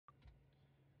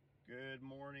Good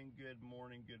morning, good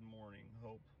morning, good morning.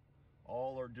 Hope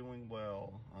all are doing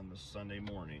well on this Sunday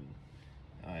morning.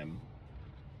 I'm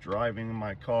driving in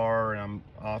my car and I'm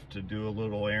off to do a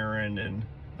little errand, and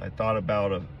I thought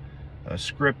about a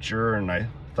scripture, and I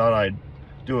thought I'd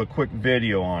do a quick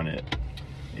video on it.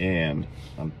 And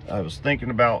I was thinking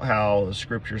about how the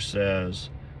scripture says,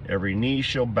 every knee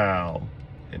shall bow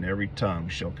and every tongue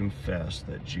shall confess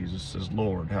that Jesus is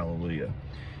Lord. Hallelujah.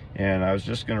 And I was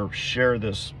just going to share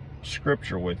this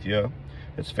scripture with you.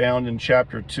 It's found in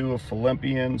chapter 2 of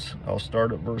Philippians. I'll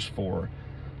start at verse 4.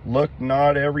 Look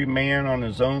not every man on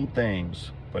his own things,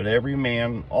 but every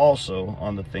man also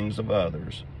on the things of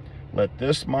others. Let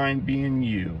this mind be in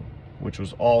you, which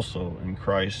was also in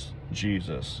Christ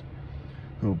Jesus,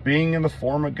 who being in the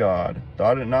form of God,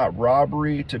 thought it not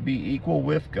robbery to be equal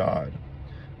with God,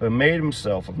 but made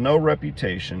himself of no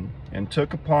reputation, and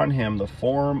took upon him the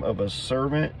form of a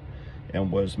servant, and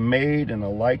was made in the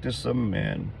likeness of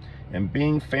men. And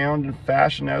being found in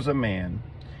fashion as a man,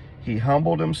 he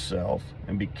humbled himself,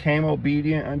 and became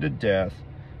obedient unto death,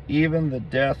 even the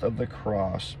death of the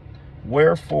cross.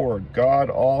 Wherefore God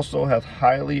also hath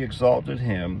highly exalted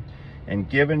him, and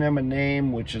given him a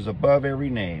name which is above every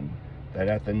name, that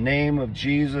at the name of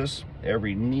Jesus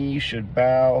every knee should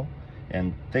bow,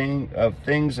 and of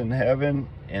things in heaven,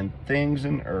 and things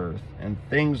in earth, and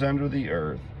things under the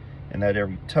earth, and that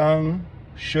every tongue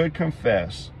should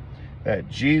confess that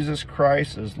Jesus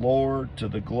Christ is Lord, to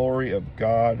the glory of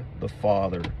God the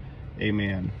Father.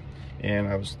 Amen. And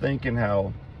I was thinking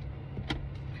how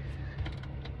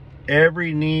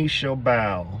every knee shall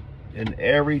bow and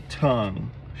every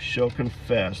tongue shall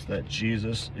confess that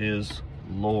Jesus is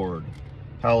Lord.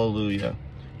 Hallelujah.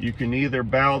 You can either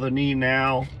bow the knee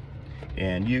now,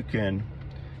 and you can,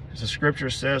 as the scripture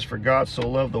says, for God so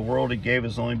loved the world, he gave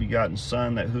his only begotten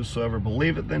Son, that whosoever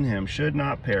believeth in him should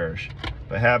not perish,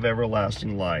 but have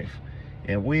everlasting life.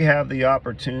 And we have the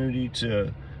opportunity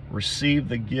to receive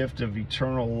the gift of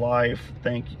eternal life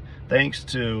thanks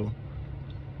to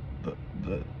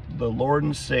the Lord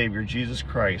and Savior, Jesus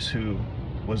Christ, who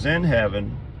was in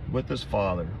heaven with his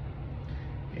Father,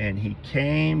 and he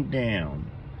came down.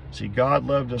 See, God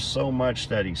loved us so much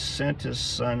that he sent his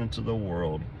Son into the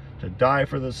world to die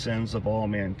for the sins of all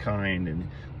mankind.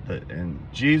 And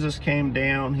Jesus came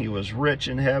down. He was rich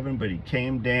in heaven, but he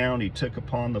came down. He took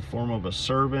upon the form of a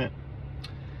servant,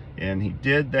 and he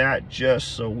did that just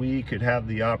so we could have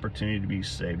the opportunity to be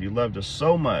saved. He loved us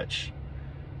so much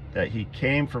that he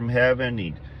came from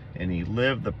heaven, and he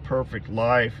lived the perfect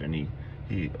life, and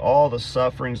he all the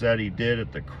sufferings that he did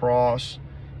at the cross,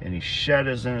 and he shed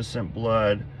his innocent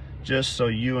blood just so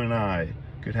you and I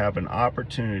could have an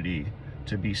opportunity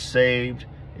to be saved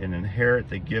and inherit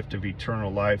the gift of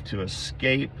eternal life, to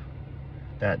escape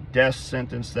that death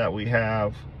sentence that we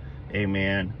have.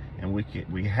 Amen. And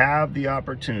we have the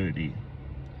opportunity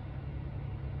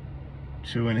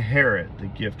to inherit the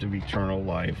gift of eternal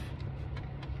life.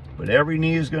 But every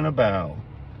knee is going to bow,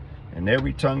 and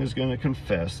every tongue is going to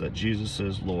confess that Jesus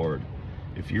is Lord.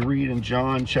 If you read in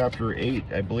John chapter 8,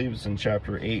 I believe it's in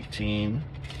chapter 18,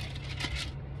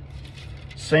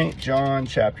 St. John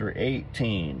chapter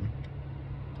 18,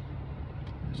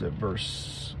 is it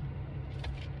verse,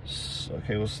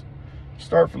 okay, let's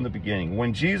start from the beginning.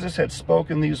 When Jesus had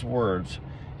spoken these words,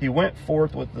 he went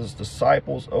forth with his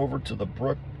disciples over to the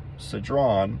brook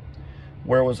Cedron,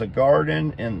 where was a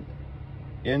garden, and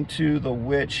into the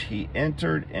which he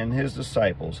entered and his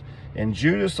disciples. And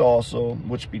Judas also,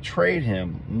 which betrayed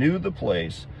him, knew the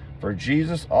place, for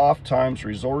Jesus oft times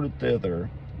resorted thither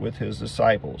with his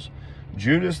disciples.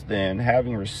 Judas then,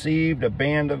 having received a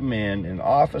band of men and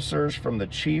officers from the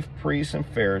chief priests and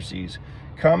Pharisees,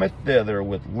 cometh thither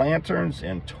with lanterns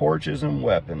and torches and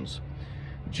weapons.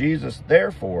 Jesus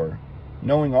therefore,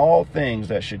 knowing all things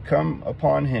that should come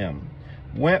upon him,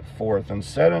 went forth and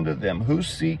said unto them, Who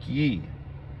seek ye?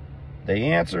 They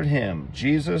answered him,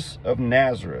 Jesus of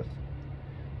Nazareth.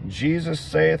 Jesus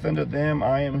saith unto them,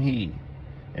 I am he.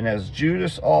 And as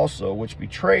Judas also, which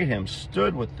betrayed him,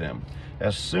 stood with them,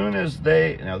 as soon as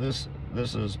they, now this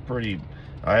is pretty,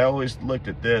 I always looked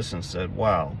at this and said,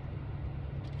 wow.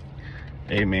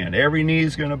 Amen. Every knee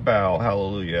is going to bow,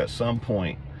 hallelujah, at some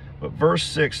point. But verse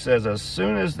 6 says, as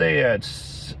soon as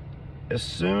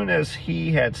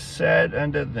he had said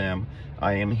unto them,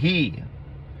 I am he,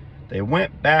 they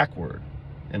went backward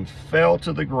and fell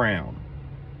to the ground.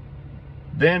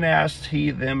 Then asked he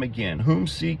them again, Whom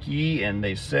seek ye? And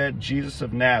they said, Jesus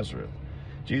of Nazareth.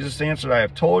 Jesus answered, I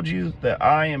have told you that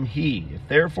I am he. If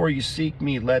therefore you seek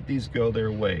me, let these go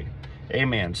their way.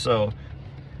 Amen. So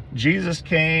Jesus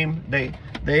came.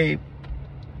 They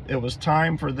it was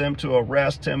time for them to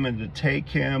arrest him and to take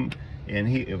him, and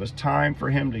it was time for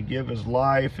him to give his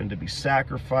life and to be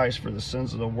sacrificed for the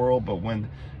sins of the world. But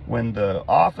when the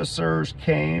officers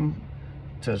came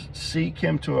to seek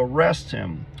him, to arrest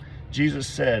him, Jesus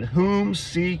said, "Whom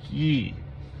seek ye?"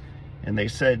 And they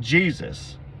said,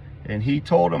 "Jesus." And he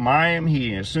told them, "I am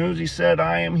he." And as soon as he said,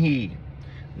 "I am he,"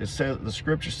 it says, the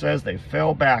scripture says, they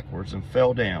fell backwards and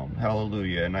fell down.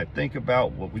 Hallelujah. And I think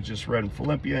about what we just read in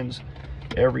Philippians.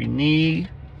 Every knee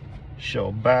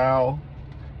shall bow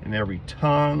and every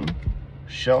tongue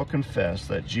shall confess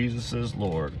that Jesus is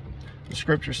Lord. The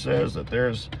scripture says that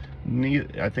there's,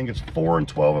 I think it's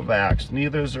 4:12 of Acts,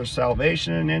 neither is there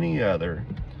salvation in any other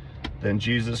than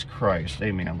Jesus Christ.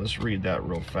 Amen. Let's read that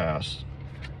real fast.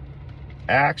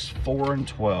 Acts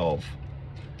 4:12.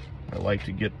 I like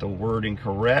to get the wording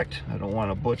correct. I don't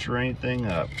want to butcher anything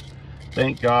up.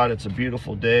 Thank God it's a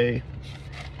beautiful day.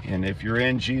 And if you're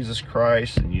in Jesus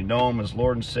Christ and you know him as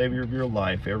Lord and Savior of your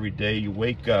life, every day you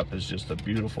wake up is just a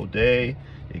beautiful day.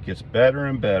 It gets better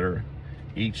and better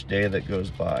each day that goes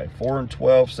by.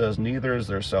 4:12 says, neither is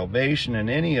there salvation in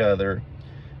any other,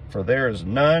 for there is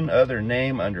none other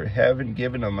name under heaven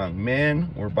given among men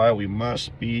whereby we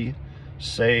must be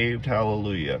saved.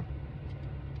 Hallelujah.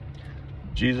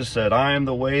 Jesus said, "I am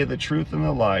the way, the truth, and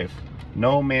the life.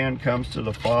 No man comes to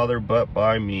the Father but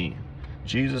by me."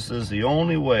 Jesus is the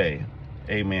only way.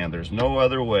 Amen. There's no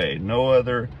other way, no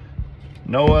other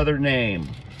name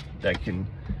that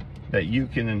you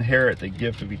can inherit the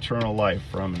gift of eternal life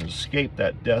from and escape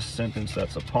that death sentence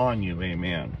that's upon you.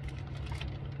 Amen.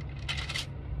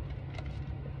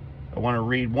 I want to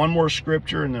read one more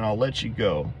scripture and then I'll let you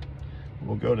go.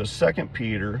 We'll go to 2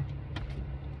 Peter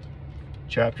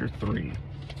chapter 3.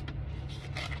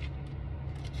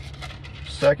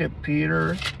 2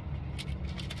 Peter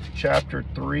chapter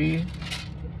 3.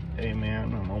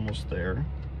 Amen. I'm almost there.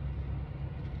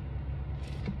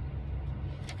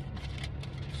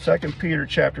 2 Peter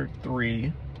chapter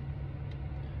 3,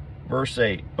 verse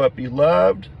 8. But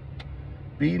beloved,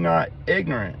 be not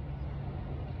ignorant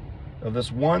of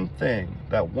this one thing,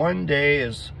 that one day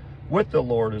is with the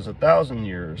Lord is 1,000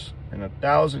 years, and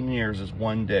 1,000 years is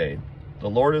one day. The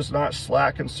Lord is not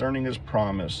slack concerning his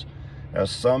promise, as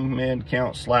some men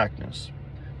count slackness,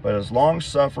 but is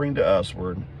long-suffering to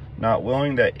usward, not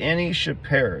willing that any should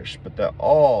perish, but that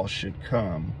all should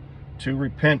come to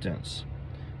repentance.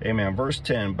 Amen. Verse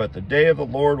 10, but the day of the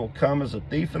Lord will come as a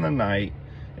thief in the night,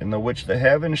 in the which the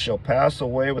heavens shall pass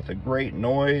away with a great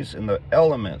noise, and the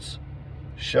elements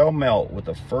shall melt with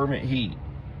a fervent heat.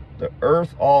 The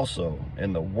earth also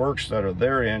and the works that are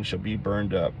therein shall be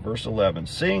burned up. Verse 11,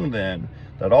 seeing then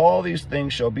that all these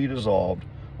things shall be dissolved,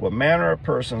 what manner of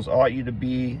persons ought you to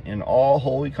be in all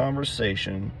holy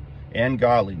conversation and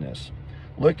godliness,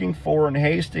 looking for and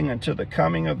hasting unto the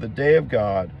coming of the day of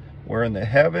God, wherein the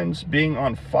heavens being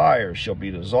on fire shall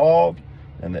be dissolved,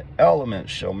 and the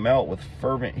elements shall melt with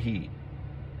fervent heat.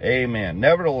 Amen.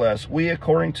 Nevertheless, we,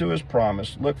 according to his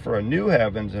promise, look for a new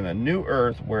heavens and a new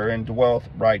earth wherein dwelleth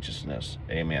righteousness.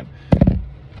 Amen.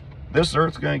 This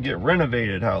earth's going to get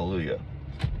renovated. Hallelujah.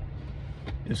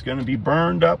 It's going to be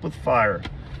burned up with fire.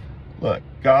 Look,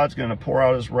 God's going to pour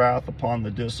out his wrath upon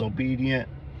the disobedient.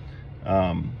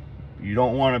 You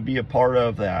don't want to be a part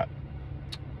of that.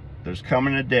 There's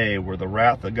coming a day where the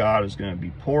wrath of God is going to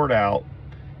be poured out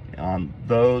on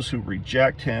those who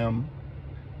reject him,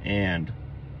 and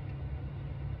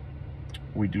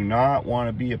we do not want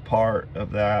to be a part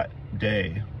of that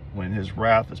day when his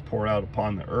wrath is poured out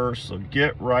upon the earth. So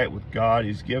get right with God.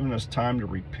 He's given us time to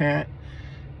repent.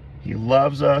 He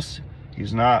loves us.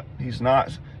 He's not,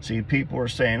 see, people are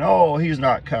saying, oh, he's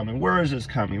not coming. Where is his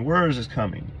coming? Where is his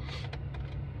coming?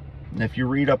 And if you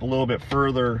read up a little bit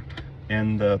further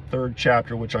in the 3rd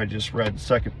chapter, which I just read,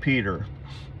 2 Peter,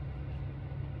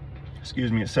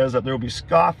 it says that there will be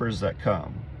scoffers that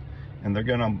come. And they're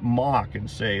going to mock and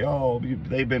say, oh,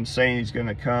 they've been saying he's going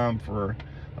to come for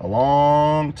a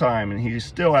long time, and he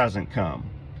still hasn't come.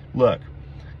 Look,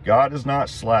 God is not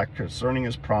slack concerning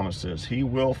his promises. He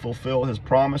will fulfill his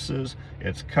promises.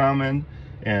 It's coming,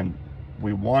 and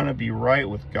we want to be right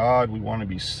with God. We want to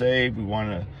be saved. We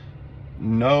want to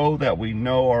know that we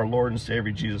know our Lord and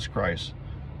Savior Jesus Christ.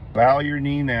 Bow your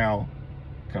knee now.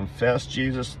 Confess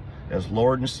Jesus as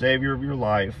Lord and Savior of your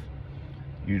life.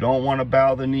 You don't want to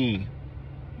bow the knee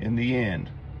in the end.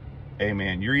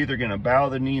 Amen. You're either going to bow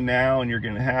the knee now and you're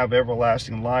going to have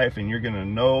everlasting life and you're going to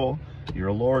know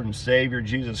your Lord and Savior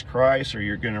Jesus Christ, or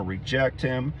you're going to reject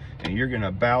him and you're going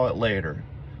to bow it later.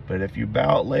 But if you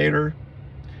bow it later,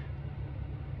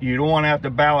 you don't want to have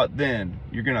to bow it then.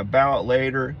 You're going to bow it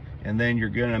later, and then you're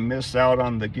going to miss out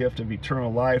on the gift of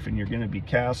eternal life, and you're going to be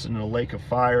cast in a lake of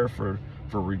fire for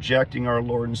rejecting our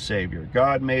Lord and Savior.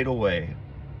 God made a way.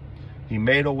 He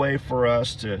made a way for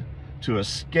us to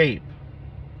escape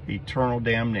eternal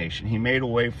damnation. He made a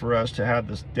way for us to have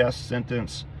this death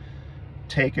sentence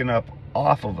taken up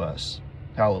off of us.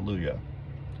 Hallelujah.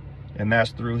 And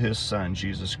that's through his Son,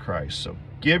 Jesus Christ. So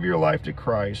give your life to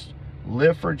Christ.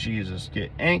 Live for Jesus.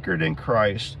 Get anchored in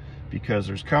Christ, because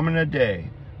there's coming a day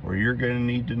where you're going to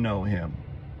need to know him.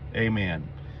 Amen.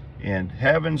 And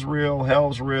heaven's real,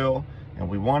 hell's real, and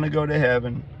we want to go to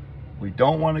heaven. We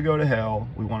don't want to go to hell.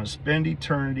 We want to spend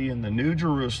eternity in the New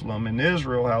Jerusalem in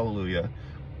Israel. Hallelujah.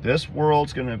 This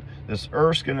earth's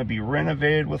going to be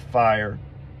renovated with fire.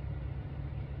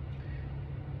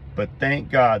 But thank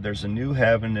God there's a new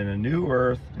heaven and a new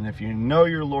earth. And if you know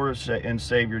your Lord and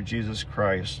Savior Jesus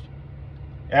Christ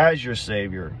as your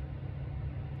Savior,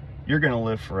 you're going to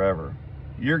live forever.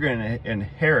 You're going to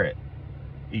inherit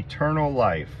eternal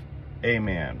life.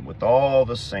 Amen. With all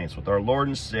the saints, with our Lord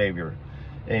and Savior.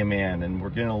 Amen. And we're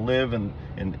going to live in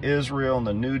Israel, in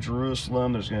the New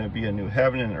Jerusalem. There's going to be a new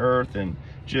heaven and earth, and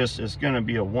it's going to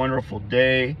be a wonderful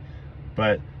day.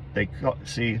 But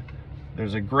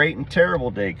there's a great and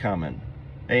terrible day coming.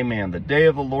 Amen. The day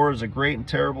of the Lord is a great and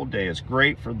terrible day. It's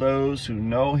great for those who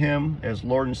know him as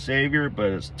Lord and Savior,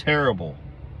 but it's terrible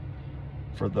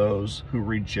for those who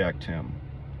reject him.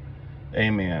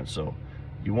 Amen. So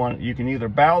you can either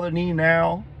bow the knee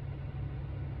now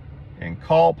and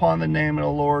call upon the name of the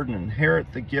Lord and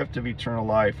inherit the gift of eternal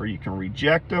life, or you can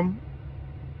reject him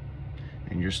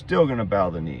and you're still going to bow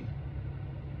the knee.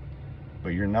 But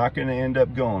you're not going to end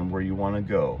up going where you want to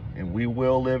go. And we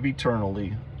will live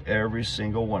eternally, every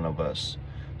single one of us.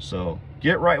 So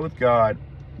get right with God.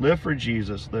 Live for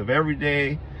Jesus. Live every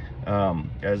day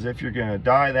as if you're going to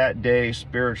die that day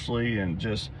spiritually, and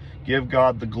just give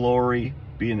God the glory.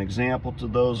 Be an example to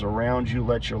those around you.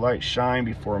 Let your light shine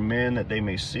before men, that they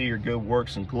may see your good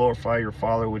works and glorify your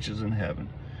Father which is in heaven.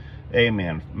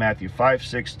 Amen. Matthew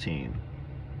 5:16.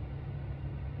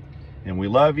 And we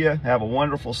love you. Have a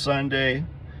wonderful Sunday.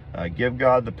 Give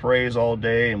God the praise all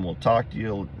day, and we'll talk to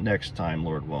you next time,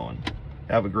 Lord willing.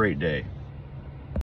 Have a great day.